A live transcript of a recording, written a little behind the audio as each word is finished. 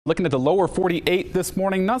Looking at the lower 48 this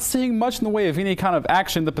morning, not seeing much in the way of any kind of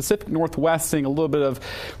action. The Pacific Northwest seeing a little bit of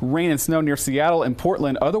rain and snow near Seattle and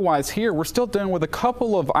Portland. Otherwise here, we're still dealing with a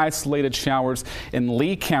couple of isolated showers in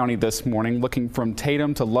Lee County this morning. Looking from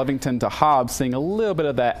Tatum to Lovington to Hobbs, seeing a little bit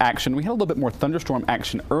of that action. We had a little bit more thunderstorm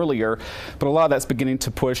action earlier, but a lot of that's beginning to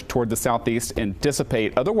push toward the southeast and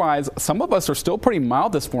dissipate. Otherwise, some of us are still pretty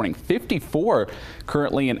mild this morning. 54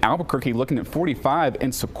 currently in Albuquerque, looking at 45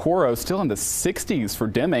 in Socorro, still in the 60s for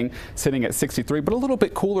Denver. Sitting at 63, but a little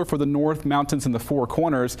bit cooler for the North Mountains and the Four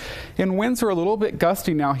Corners. And winds are a little bit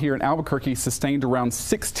gusty now here in Albuquerque, sustained around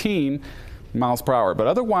 16 miles per hour. But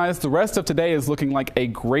otherwise, the rest of today is looking like a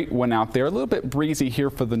great one out there. A little bit breezy here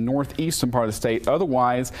for the northeastern part of the state.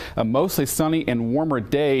 Otherwise, a mostly sunny and warmer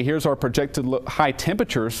day. Here's our projected high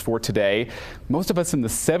temperatures for today. Most of us in the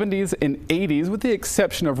 70s and 80s, with the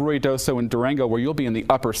exception of Ruidoso and Durango, where you'll be in the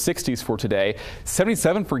upper 60s for today.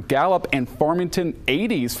 77 for Gallup and Farmington,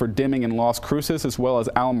 80s for Deming and Las Cruces, as well as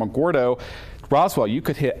Alamogordo. Roswell, you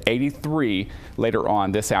could hit 83 later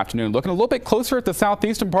on this afternoon. Looking a little bit closer at the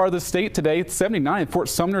southeastern part of the state today. It's 79 in Fort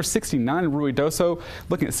Sumner, 69 in Ruidoso,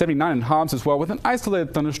 looking at 79 in Hobbs as well, with an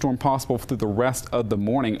isolated thunderstorm possible through the rest of the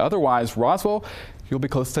morning. Otherwise, Roswell, you'll be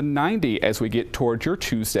close to 90 as we get towards your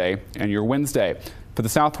Tuesday and your Wednesday. For the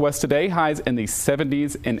southwest today, highs in the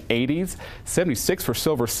 70s and 80s, 76 for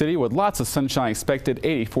Silver City with lots of sunshine expected,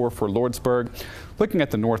 84 for Lordsburg. Looking at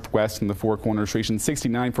the northwest and the Four Corners region,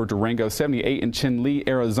 69 for Durango, 78 in Chinle,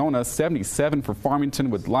 Arizona, 77 for Farmington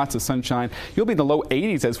with lots of sunshine. You'll be in the low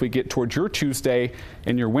 80s as we get towards your Tuesday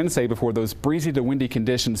and your Wednesday before those breezy to windy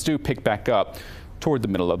conditions do pick back up toward the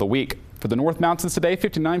middle of the week. For the North Mountains today,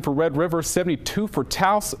 59 for Red River, 72 for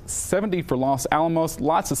Taos, 70 for Los Alamos.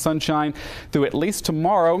 Lots of sunshine through at least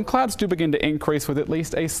tomorrow, and clouds do begin to increase with at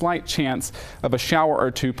least a slight chance of a shower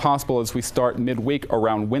or two possible as we start midweek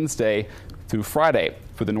around Wednesday through Friday.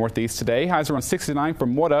 For the Northeast today, highs around 69 for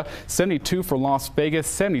Mora, 72 for Las Vegas,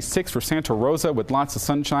 76 for Santa Rosa with lots of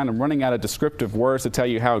sunshine. I'm running out of descriptive words to tell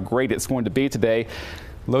you how great it's going to be today.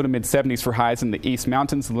 Low to mid 70s for highs in the East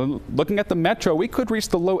Mountains. Looking at the metro, we could reach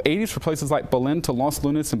the low 80s for places like Belen to Los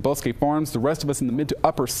Lunas and Bosque Farms. The rest of us in the mid to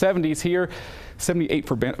upper 70s here. 78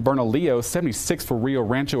 for Bernalillo, 76 for Rio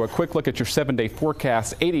Rancho. A quick look at your 7-day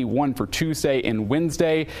forecast. 81 for Tuesday and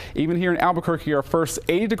Wednesday. Even here in Albuquerque, our first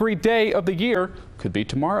 80-degree day of the year could be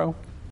tomorrow.